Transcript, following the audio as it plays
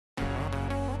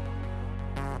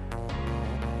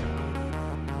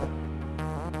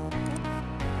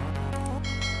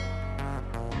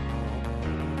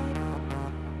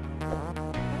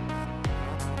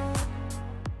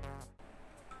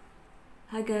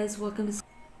Hi guys, welcome to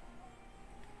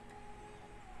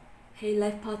Hey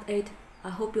Life Path 8. I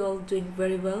hope you're all doing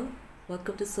very well.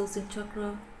 Welcome to Soul Sync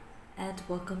Chakra and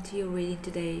welcome to your reading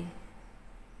today.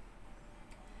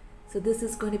 So this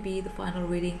is going to be the final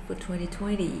reading for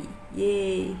 2020.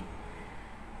 Yay!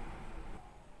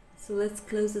 So let's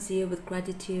close this year with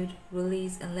gratitude,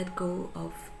 release and let go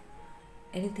of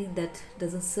anything that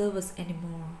doesn't serve us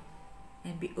anymore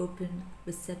and be open,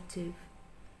 receptive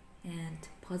and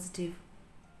positive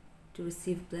to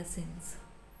receive blessings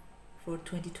for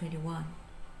 2021.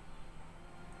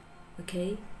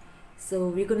 Okay, so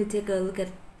we're going to take a look at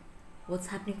what's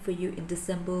happening for you in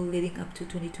December leading up to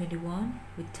 2021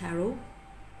 with tarot.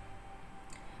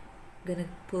 I'm going to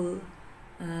pull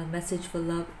a message for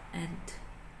love and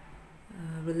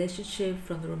relationship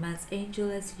from the romance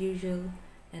angel as usual,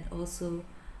 and also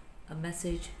a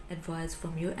message advice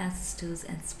from your ancestors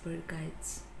and spirit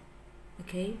guides.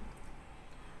 Okay,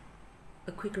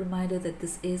 a quick reminder that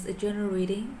this is a general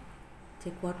reading.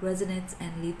 Take what resonates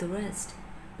and leave the rest.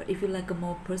 But if you like a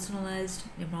more personalized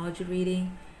numerology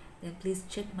reading, then please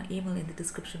check my email in the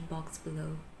description box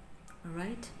below.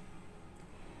 Alright?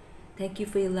 Thank you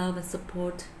for your love and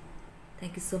support.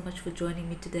 Thank you so much for joining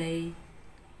me today.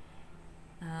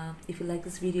 If you like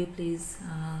this video, please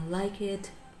like it,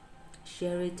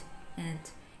 share it, and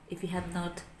if you have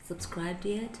not subscribed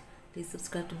yet, please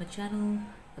subscribe to my channel.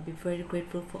 I'll be very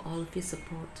grateful for all of your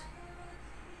support.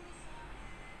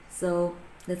 So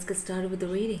let's get started with the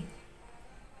reading.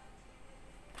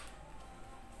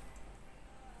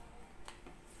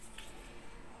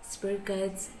 Spirit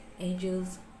guides,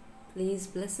 angels, please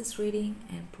bless this reading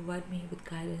and provide me with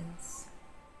guidance.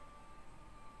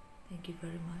 Thank you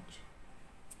very much.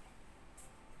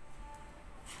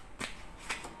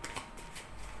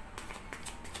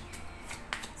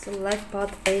 So Life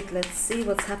Path 8, let's see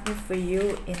what's happening for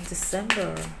you in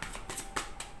December.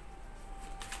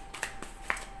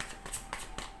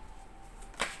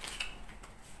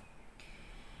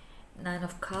 Nine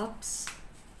of Cups.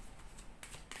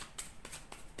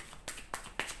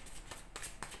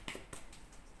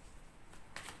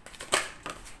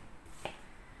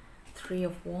 Three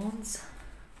of Wands.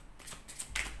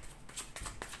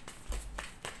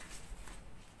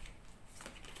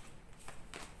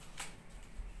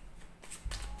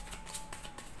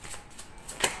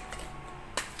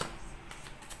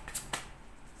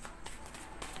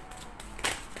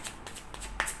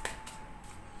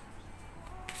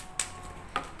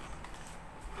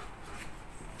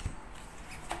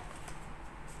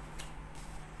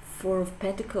 Four of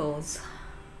Pentacles.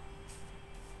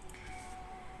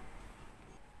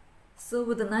 So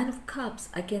with the Nine of Cups,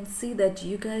 I can see that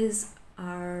you guys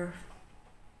are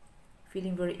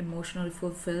feeling very emotionally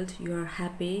fulfilled. You are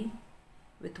happy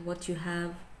with what you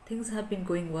have. Things have been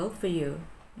going well for you.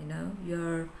 You know,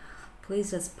 you're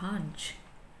pleased as punch.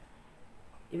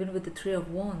 Even with the Three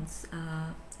of Wands,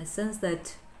 I sense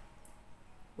that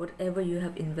whatever you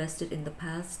have invested in the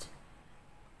past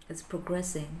is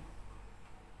progressing.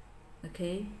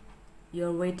 Okay,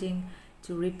 you're waiting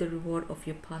to reap the reward of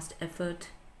your past effort.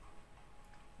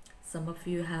 Some of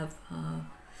you have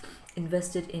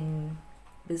invested in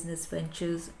business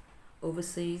ventures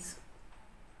overseas.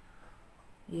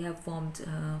 You have formed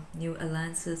new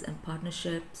alliances and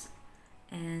partnerships,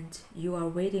 and you are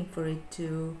waiting for it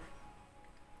to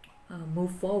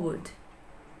move forward.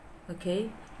 Okay,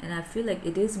 and I feel like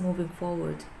it is moving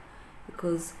forward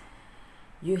because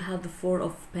you have the Four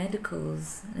of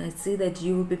Pentacles, and I see that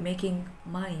you will be making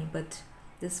money, but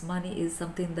this money is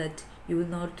something that you will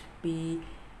not be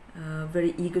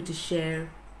very eager to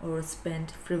share or spend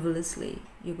frivolously.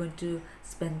 You're going to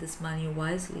spend this money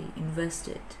wisely, invest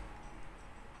it.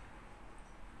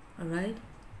 Alright?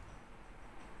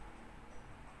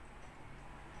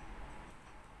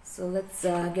 So let's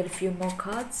get a few more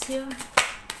cards here.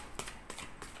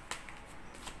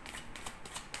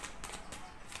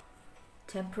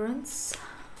 Temperance.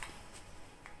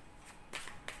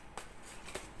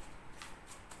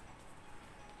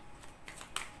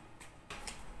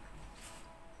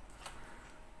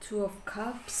 Two of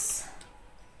Cups.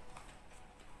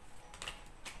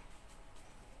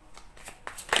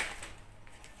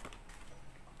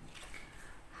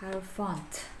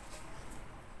 Hierophant.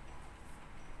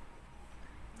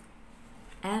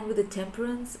 And with the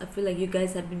Temperance, I feel like you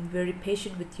guys have been very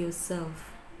patient with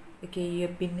yourself. Okay, you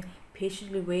have been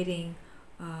patiently waiting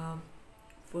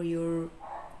for your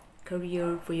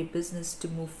career, for your business to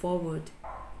move forward,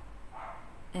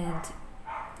 and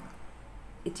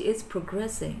it is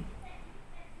progressing.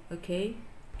 Okay,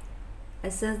 I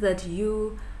sense that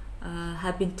you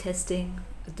have been testing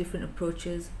different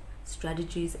approaches,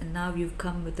 strategies, and now you've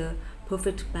come with a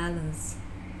perfect balance.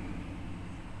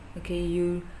 Okay,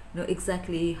 you know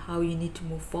exactly how you need to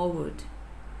move forward.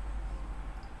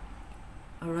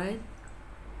 All right.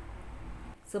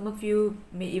 Some of you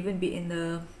may even be in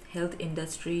the health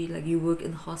industry, like you work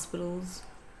in hospitals.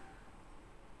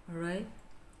 All right.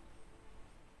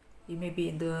 You may be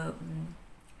in the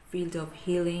field of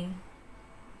healing,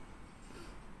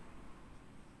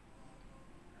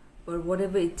 but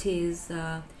whatever it is,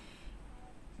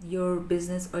 your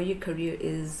business or your career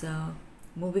is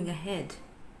moving ahead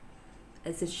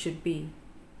as it should be.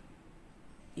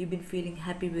 You've been feeling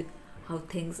happy with how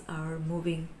things are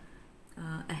moving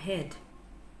ahead.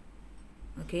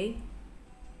 Okay,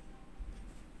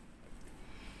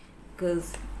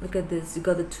 because look at this, you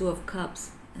got the Two of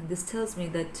Cups, and this tells me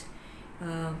that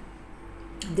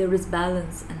there is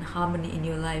balance and harmony in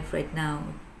your life right now.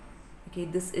 Okay,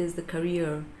 this is the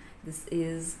career, this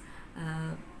is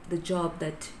the job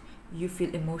that you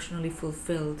feel emotionally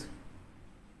fulfilled.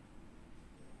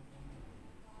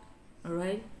 All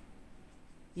right,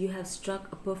 you have struck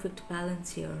a perfect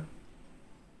balance here.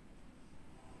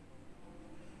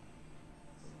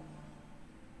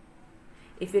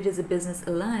 If it is a business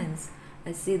alliance,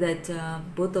 I see that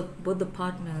both the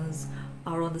partners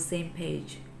are on the same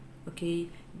page. Okay,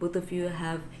 both of you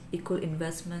have equal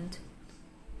investment.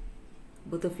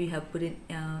 Both of you have put in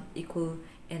equal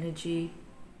energy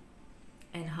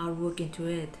and hard work into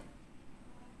it.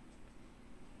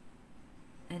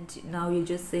 And now you're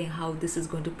just saying how this is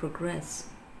going to progress.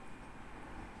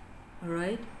 All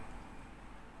right.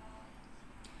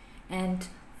 And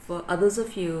for others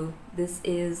of you, this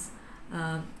is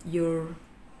your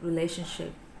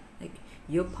relationship. Like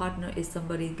your partner is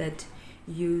somebody that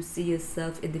you see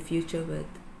yourself in the future with.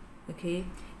 Okay,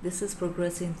 this is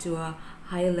progressing to a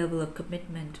higher level of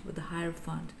commitment with the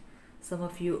Hierophant. Some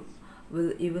of you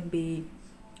will even be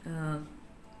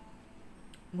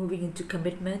moving into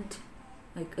commitment,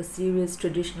 like a serious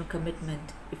traditional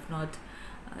commitment. If not,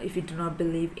 if you do not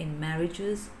believe in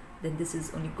marriages, then this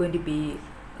is only going to be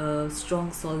a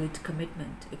strong, solid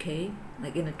commitment. Okay,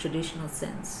 like in a traditional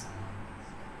sense.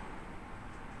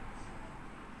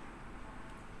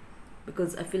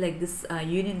 Because I feel like this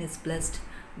union is blessed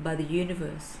by the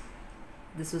universe.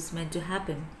 This was meant to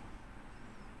happen.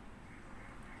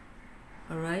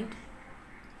 All right.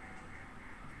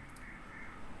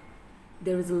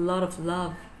 There is a lot of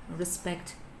love,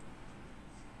 respect.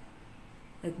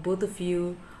 Like both of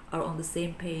you are on the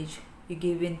same page. You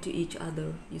give in to each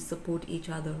other. You support each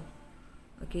other.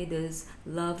 Okay, there is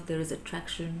love. There is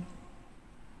attraction.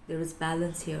 There is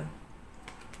balance here.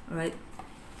 All right.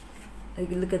 Like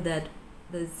look at that.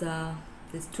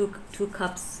 There's two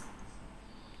cups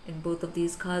in both of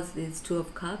these cards. There's Two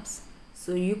of Cups.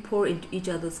 So you pour into each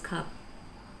other's cup.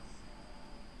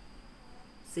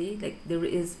 See, like there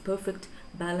is perfect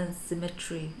balance,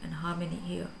 symmetry, and harmony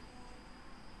here.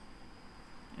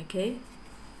 Okay.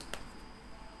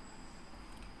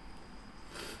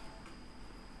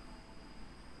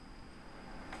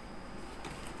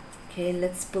 Okay,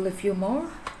 let's pull a few more.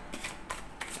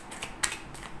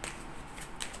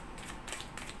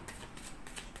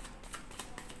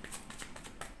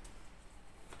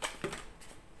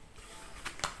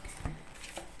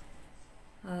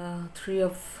 Three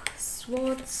of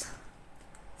Swords,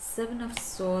 Seven of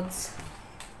Swords,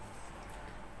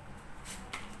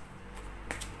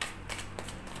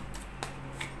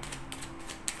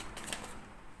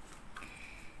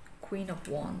 Queen of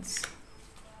Wands.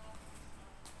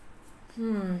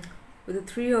 With the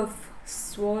Three of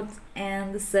Swords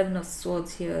and the Seven of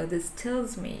Swords here, this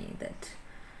tells me that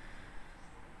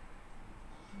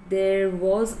there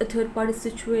was a third party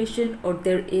situation, or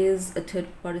there is a third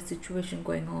party situation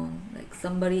going on. Like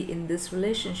somebody in this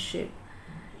relationship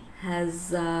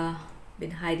has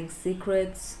been hiding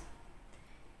secrets.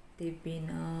 They've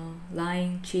been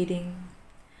lying, cheating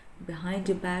behind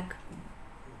your back.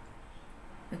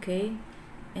 Okay,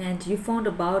 and you found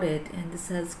about it, and this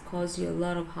has caused you a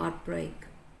lot of heartbreak.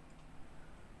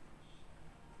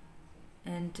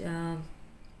 And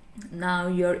now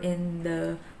you're in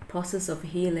the process of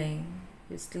healing.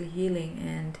 You're still healing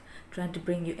and trying to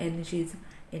bring your energies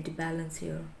into balance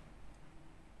here.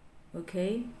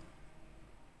 Okay,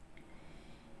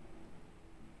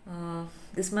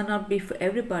 this might not be for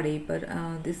everybody, but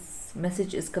this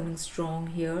message is coming strong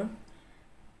here,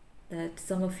 that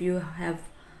some of you have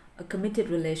a committed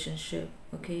relationship.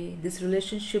 Okay, this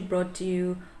relationship brought to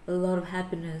you a lot of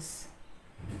happiness.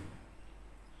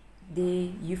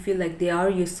 You feel like they are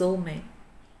your soulmate.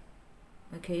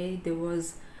 Okay, there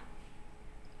was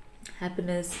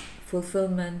happiness,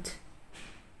 fulfillment.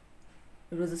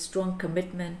 It was a strong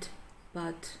commitment,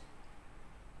 but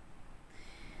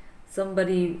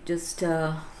somebody just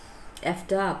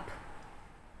effed up.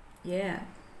 Yeah.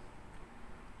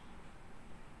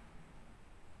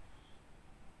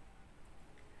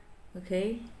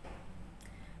 Okay.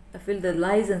 I feel the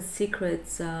lies and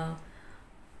secrets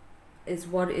is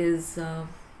what is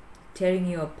tearing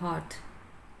you apart.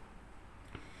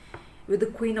 With the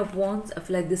Queen of Wands, I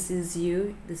feel like this is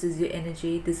you, this is your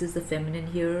energy, this is the feminine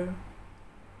here.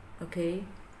 Okay,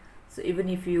 so even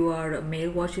if you are a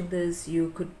male watching this, you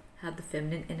could have the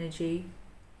feminine energy.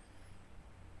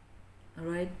 All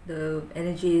right, the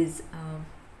energy is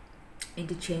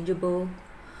interchangeable,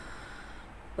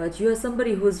 but you are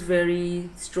somebody who's very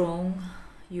strong.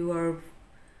 You are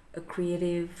a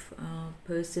creative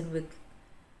person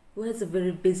who has a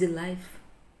very busy life.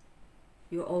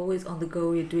 You're always on the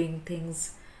go, you're doing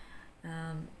things,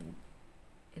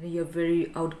 you're very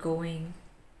outgoing,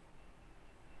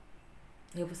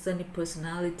 you have a sunny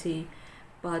personality,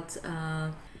 but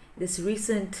this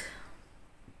recent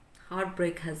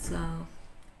heartbreak has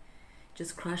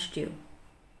just crushed you.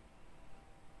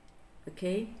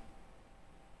 Okay.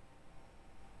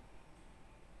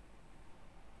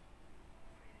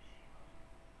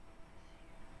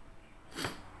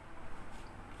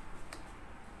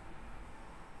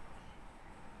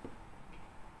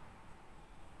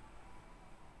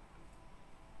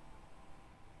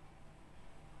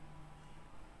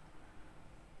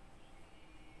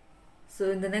 So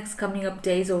in the next coming up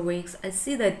days or weeks, I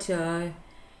see that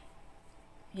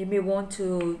you may want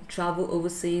to travel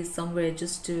overseas somewhere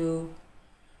just to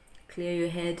clear your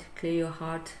head, clear your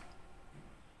heart.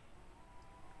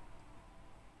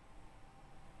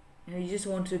 You just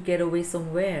want to get away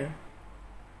somewhere.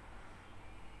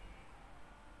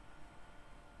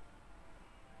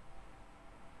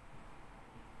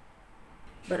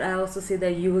 But I also see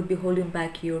that you will be holding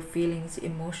back your feelings,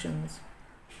 emotions.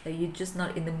 That you're just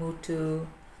not in the mood to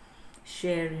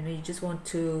share. You just want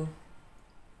to.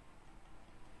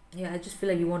 Yeah, I just feel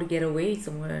like you want to get away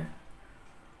somewhere.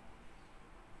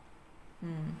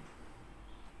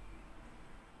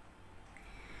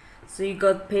 So you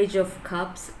got Page of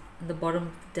Cups in the bottom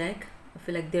of the deck. I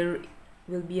feel like there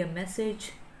will be a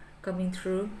message coming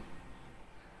through.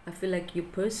 I feel like your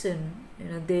person,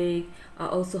 they are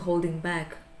also holding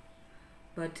back,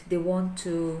 but they want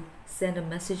to send a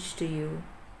message to you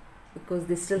because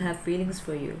they still have feelings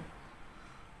for you.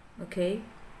 Okay.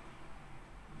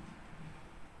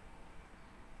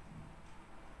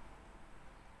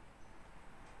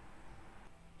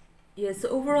 Yes, so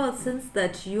overall, sense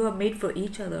that you are made for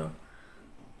each other,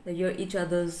 that you're each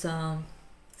other's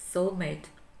soulmate,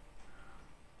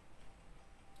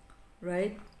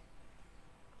 right?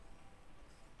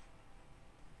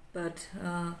 But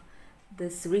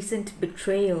this recent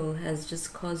betrayal has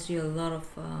just caused you a lot of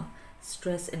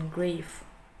stress and grief.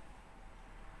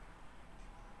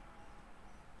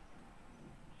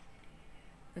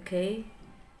 Okay,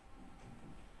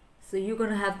 so you're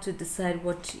gonna have to decide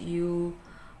what you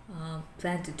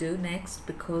plan to do next,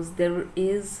 because there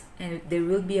is and there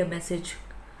will be a message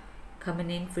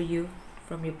coming in for you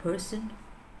from your person.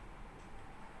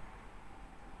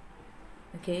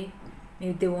 Okay,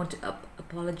 maybe they want to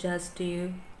apologize to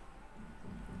you,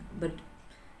 but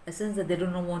I sense that they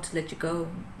don't want to let you go.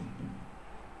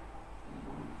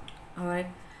 All right,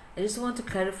 I just want to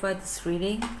clarify this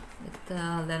reading with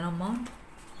Lenormand.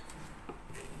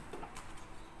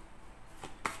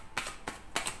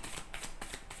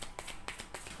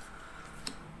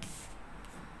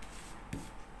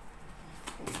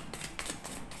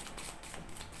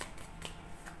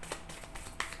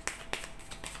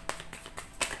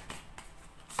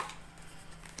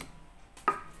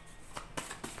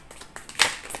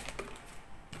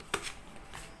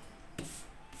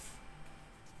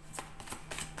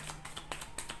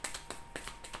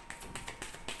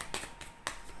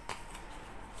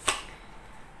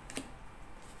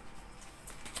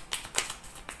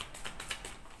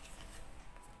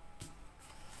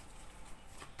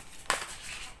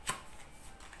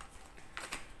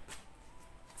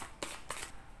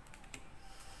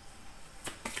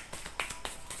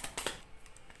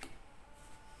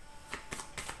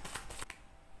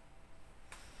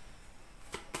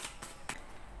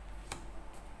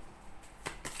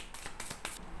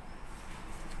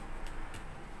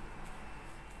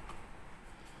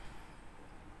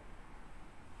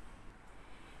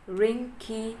 Ring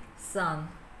Key Sun.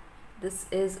 This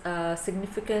is a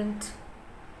significant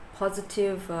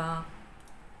positive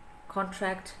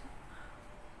contract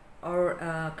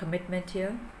or commitment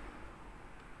here.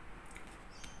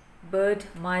 Bird,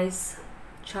 mice,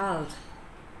 child.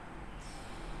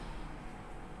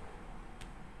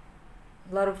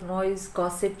 A lot of noise,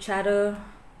 gossip, chatter,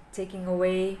 taking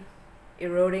away,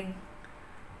 eroding,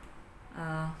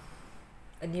 a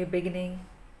new beginning.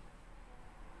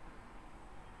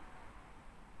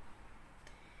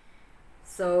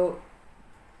 So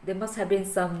there must have been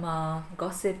some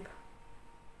gossip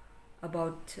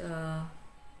about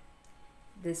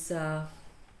this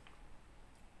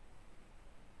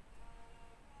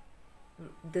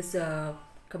this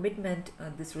commitment,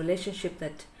 this relationship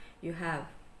that you have.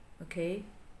 Okay.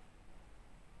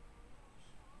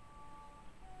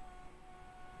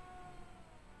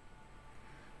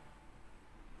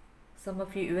 Some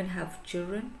of you even have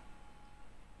children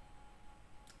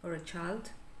or a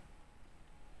child.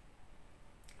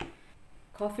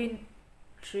 Coffin,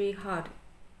 tree, heart,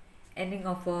 ending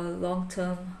of a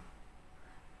long-term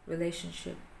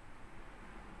relationship.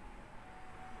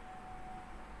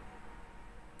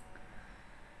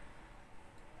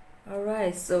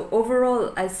 Alright, so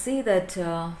overall I see that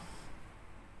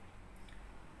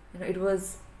it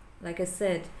was, like I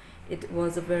said, it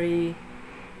was a very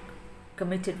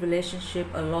committed relationship,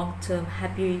 a long-term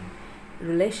happy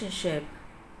relationship,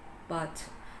 but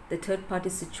the third party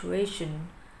situation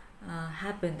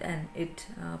happened, and it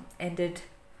ended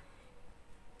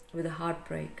with a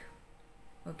heartbreak.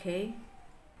 Okay,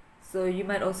 so you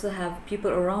might also have people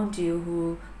around you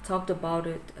who talked about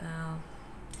it,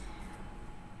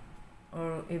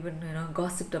 or even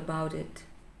gossiped about it.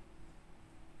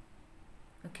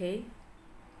 Okay,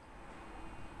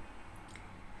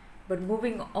 but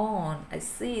moving on, I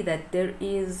see that there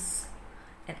is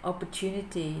an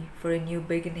opportunity for a new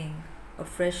beginning, a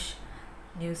fresh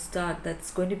new start that's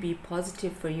going to be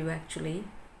positive for you actually.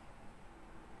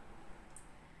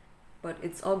 But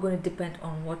it's all going to depend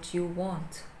on what you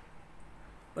want.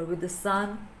 But with the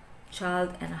sun,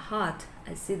 child, and heart,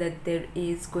 I see that there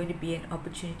is going to be an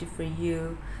opportunity for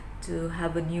you to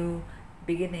have a new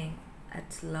beginning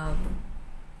at love.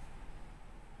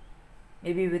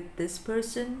 Maybe with this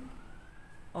person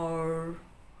or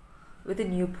with a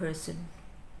new person.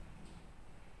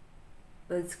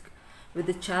 But with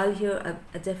the child here,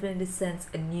 I definitely sense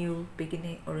a new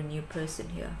beginning or a new person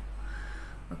here.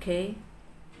 Okay,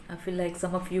 I feel like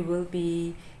some of you will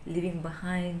be leaving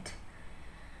behind,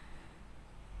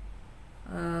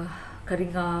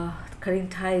 cutting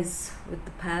ties with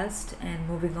the past and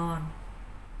moving on.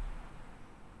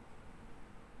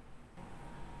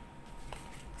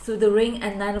 So the ring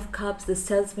and 9 of cups, this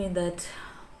tells me that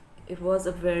it was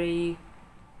a very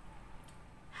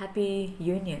happy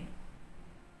union.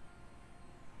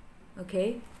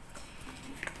 Okay,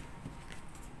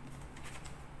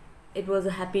 it was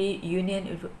a happy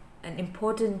union, an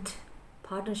important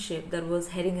partnership that was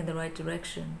heading in the right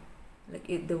direction.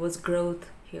 Like there was growth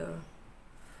here,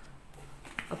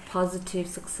 a positive,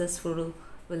 successful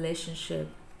relationship.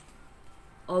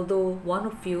 Although one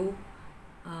of you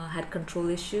had control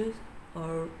issues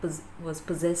or was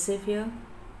possessive here.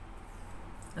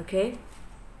 Okay,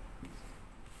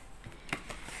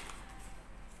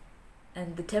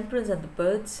 and the Temperance and the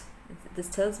Birds, this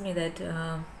tells me that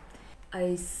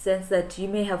I sense that you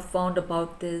may have found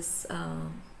about this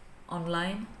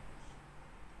online,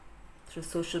 through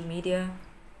social media.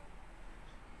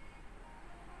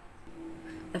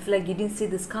 I feel like you didn't see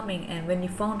this coming, and when you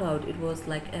found out, it was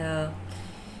like a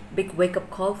big wake-up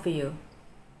call for you.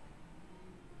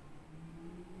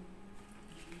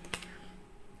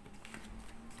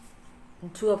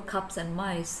 And 2 of Cups and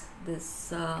Mice,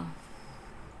 this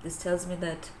tells me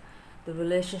that the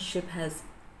relationship has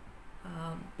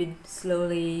been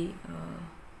slowly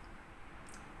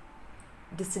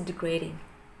disintegrating.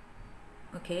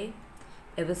 Okay,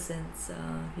 ever since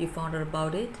you found out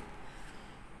about it.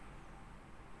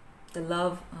 The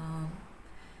love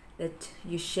that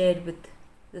you shared with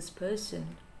this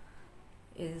person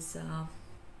is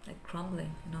like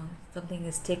crumbling. Something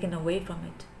is taken away from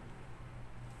it.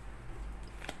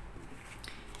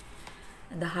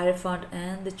 And the Hierophant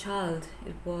and the Child,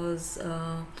 it was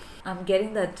I'm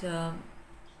getting that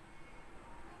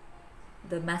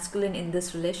the masculine in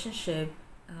this relationship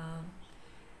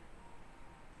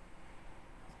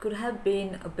could have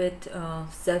been a bit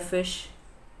selfish,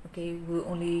 okay, who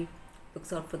only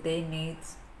looks out for their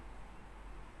needs.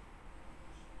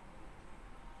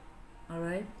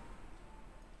 Alright,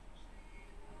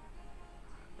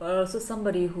 but also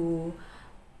somebody who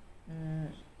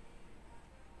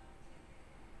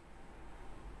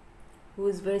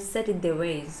is very set in their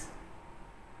ways.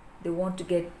 They want to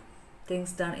get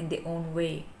things done in their own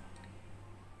way.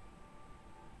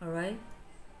 Alright,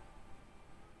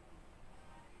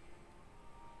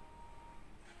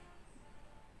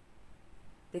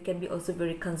 they can be also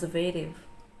very conservative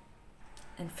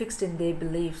and fixed in their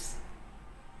beliefs.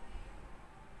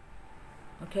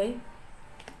 okay?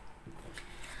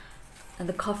 And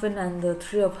the coffin and the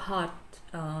three of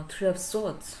three of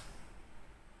swords.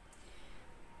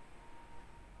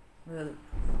 Well,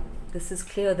 this is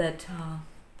clear that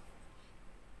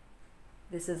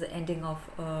this is the ending of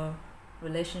a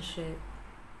relationship,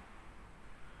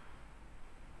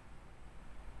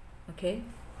 okay?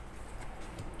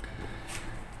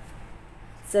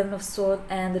 Seven of Swords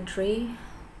and the tree.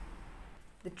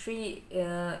 The tree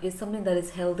is something that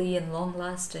is healthy and long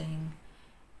lasting,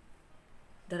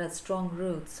 that has strong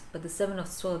roots, but the Seven of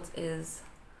Swords is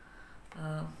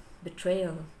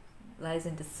betrayal, lies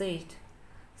and deceit.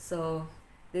 So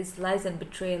this lies and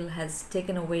betrayal has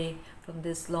taken away from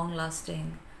this long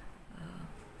lasting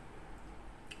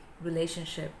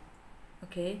relationship,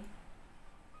 okay?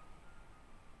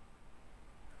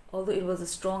 Although it was a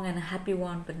strong and a happy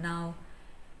one, but now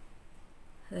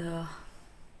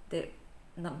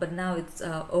it's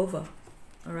over,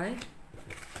 all right?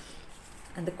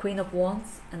 And the Queen of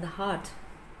Wands and the Heart.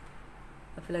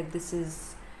 I feel like this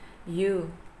is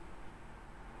you.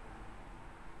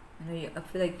 I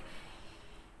feel like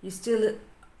you still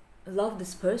love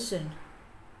this person,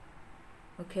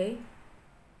 okay?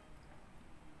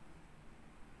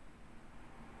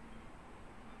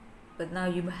 But now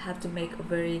you have to make a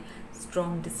very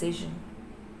strong decision.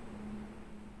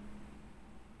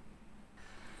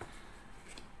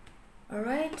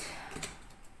 Alright,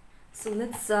 so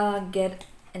let's get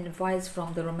an advice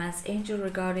from the romance angel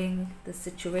regarding the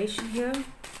situation here.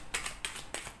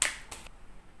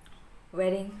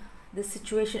 Wedding. This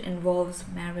situation involves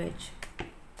marriage.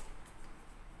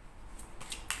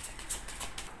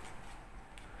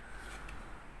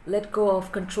 Let go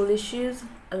of control issues.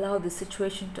 Allow the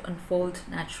situation to unfold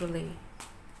naturally.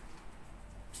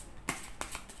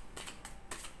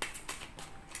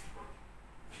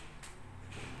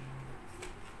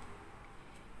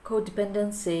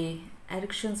 Codependency.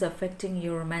 Addictions affecting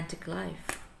your romantic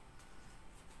life.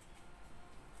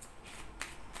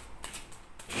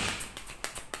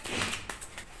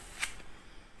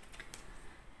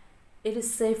 It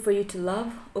is safe for you to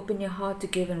love. Open your heart to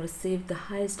give and receive the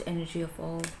highest energy of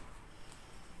all.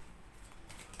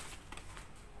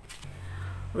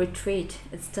 Retreat.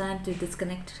 It's time to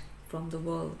disconnect from the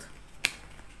world.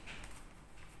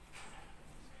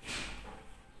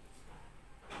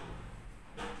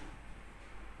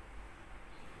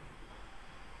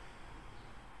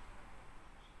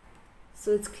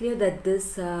 So it's clear that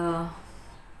this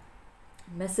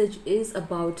message is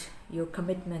about your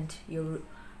commitment, your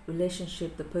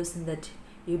relationship, the person that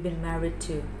you've been married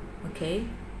to, okay?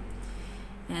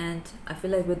 And I feel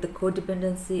like with the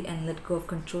codependency and let go of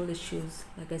control issues,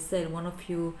 like I said, one of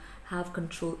you have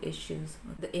control issues.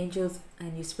 The angels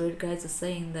and your spirit guides are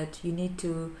saying that you need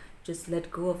to just let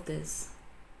go of this.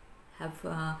 Have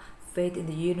faith in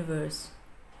the universe,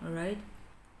 all right?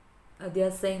 They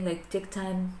are saying like take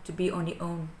time to be on your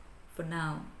own for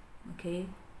now, okay?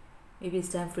 Maybe it's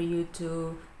time for you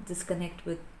to disconnect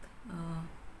with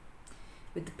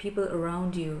the people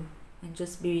around you and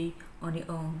just be on your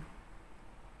own.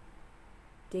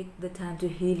 Take the time to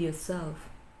heal yourself,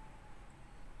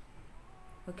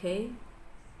 okay?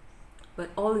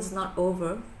 But all is not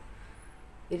over.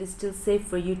 It is still safe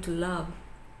for you to love,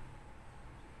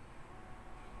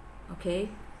 okay?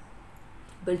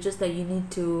 But it's just that you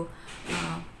need to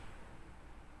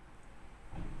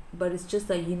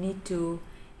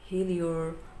heal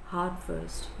your heart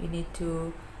first. You need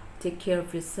to take care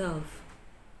of yourself.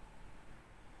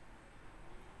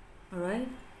 Alright?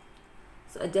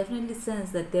 So I definitely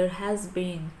sense that there has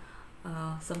been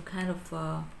some kind of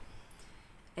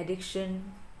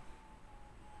addiction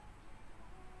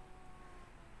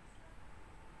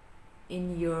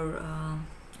in your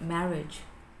marriage.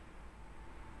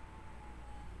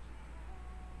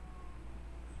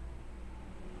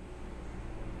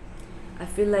 I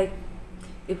feel like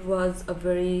it was a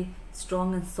very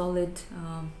strong and solid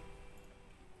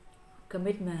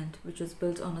commitment which was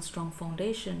built on a strong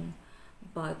foundation,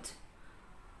 but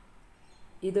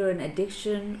either an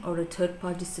addiction or a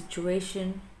third-party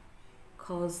situation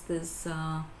caused this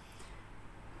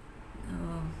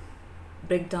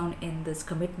breakdown in this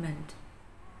commitment,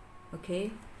 okay?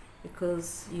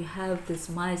 Because you have this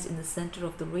mice in the center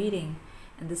of the reading,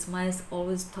 and this mice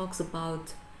always talks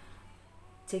about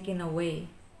taken away.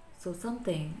 So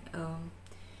something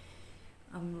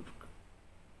I'm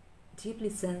deeply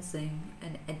sensing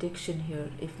an addiction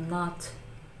here, if not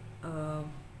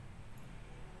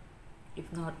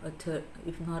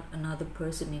another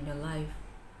person in your life.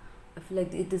 I feel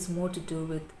like it is more to do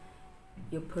with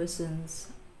your person's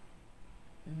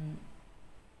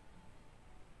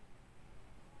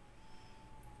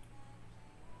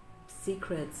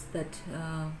secrets that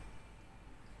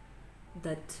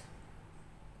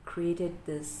created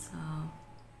this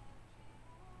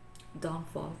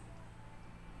downfall.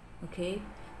 Okay,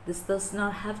 this does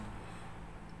not have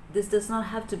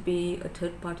to be a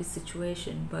third party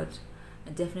situation, but I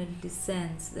definitely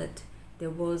sense that there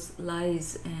was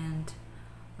lies and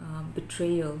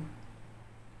betrayal.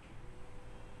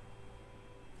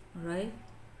 Right?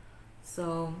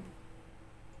 So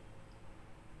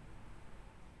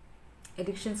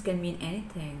addictions can mean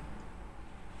anything: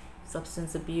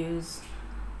 substance abuse,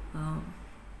 um,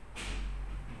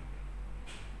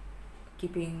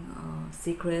 keeping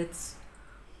secrets,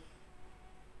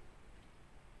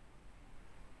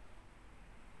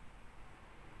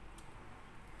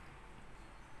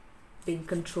 being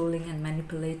controlling and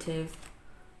manipulative.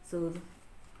 So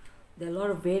there are a lot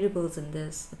of variables in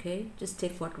this. Okay, just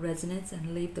take what resonates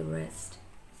and leave the rest.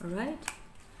 All right.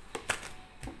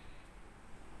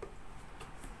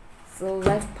 So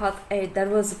life path 8, that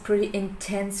was a pretty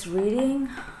intense reading.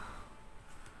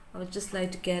 I would just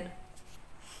like to get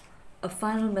a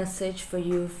final message for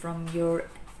you from your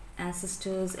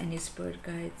ancestors and your spirit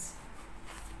guides.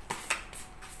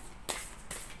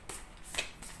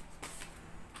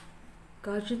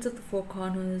 Guardians of the four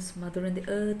corners, Mother in the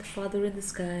earth, Father in the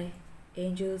sky,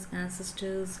 angels,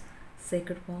 ancestors,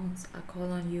 sacred ones, I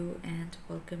call on you and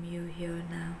welcome you here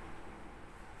now.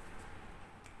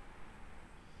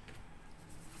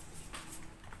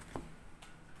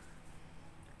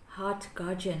 Heart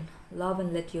guardian, love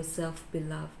and let yourself be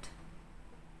loved.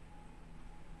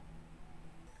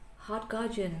 Heart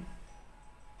guardian,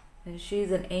 and she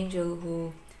is an angel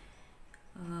who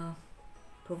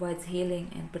provides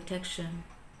healing and protection.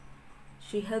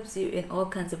 She helps you in all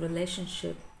kinds of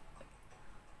relationship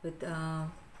with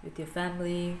your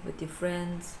family, with your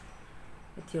friends,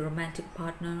 with your romantic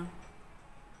partner.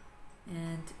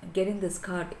 And getting this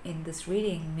card in this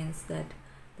reading means that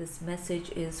this message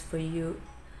is for you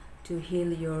to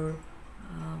heal your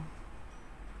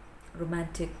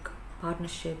romantic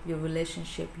partnership, your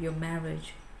relationship, your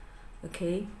marriage.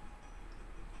 Okay?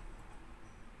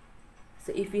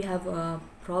 So if you have a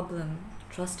problem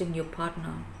trusting your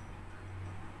partner,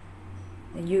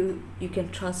 then you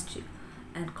can trust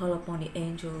and call upon the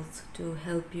angels to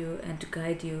help you and to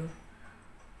guide you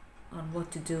on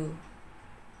what to do.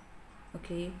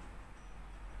 Okay?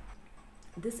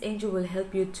 This angel will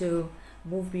help you to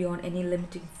move beyond any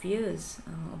limiting fears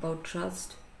about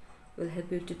trust, will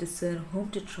help you to discern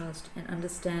whom to trust and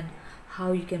understand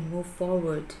how you can move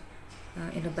forward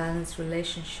in a balanced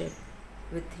relationship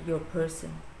with your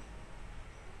person.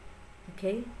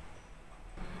 Okay?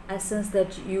 I sense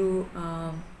that you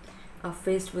are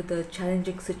faced with a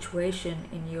challenging situation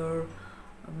in your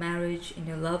marriage, in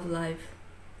your love life,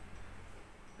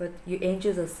 but your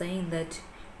angels are saying that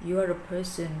you are a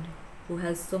person who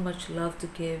has so much love to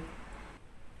give,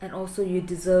 and also you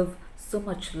deserve so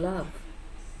much love.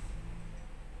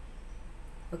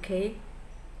 Okay?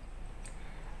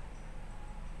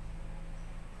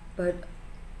 But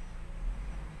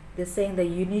they're saying that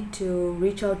you need to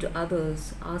reach out to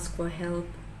others, ask for help,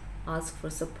 ask for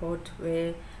support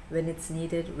when it's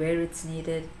needed, where it's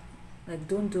needed. Like,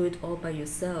 don't do it all by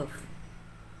yourself.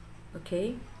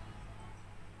 Okay?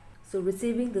 So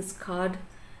receiving this card,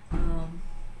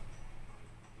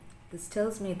 this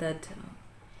tells me that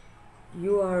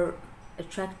you are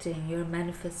attracting, you're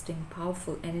manifesting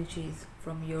powerful energies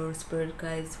from your spirit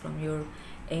guides, from your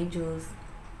angels,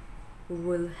 who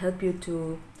will help you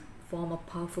to form a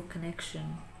powerful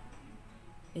connection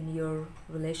in your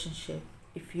relationship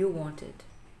if you want it.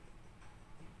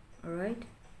 All right?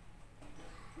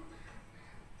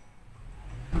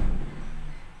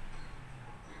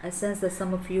 I sense that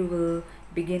some of you will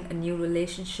begin a new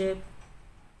relationship,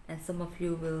 and some of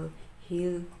you will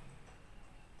heal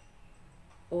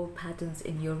old patterns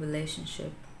in your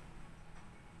relationship.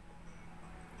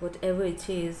 Whatever it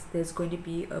is, there's going to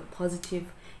be a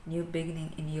positive new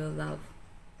beginning in your love.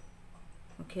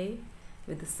 Okay?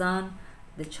 With the sun,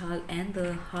 the child, and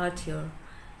the heart here,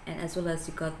 and as well as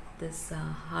you got this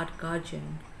heart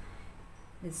guardian,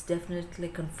 this definitely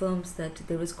confirms that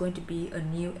there is going to be a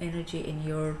new energy in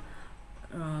your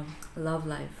love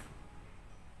life.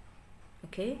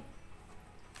 Okay?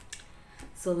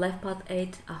 So life path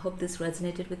 8, I hope this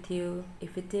resonated with you.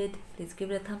 If it did, please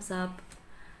give it a thumbs up.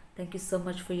 Thank you so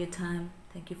much for your time.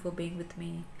 Thank you for being with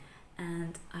me,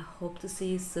 and I hope to see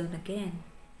you soon again.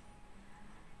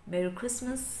 Merry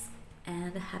Christmas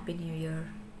and a Happy New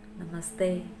Year.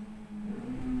 Namaste.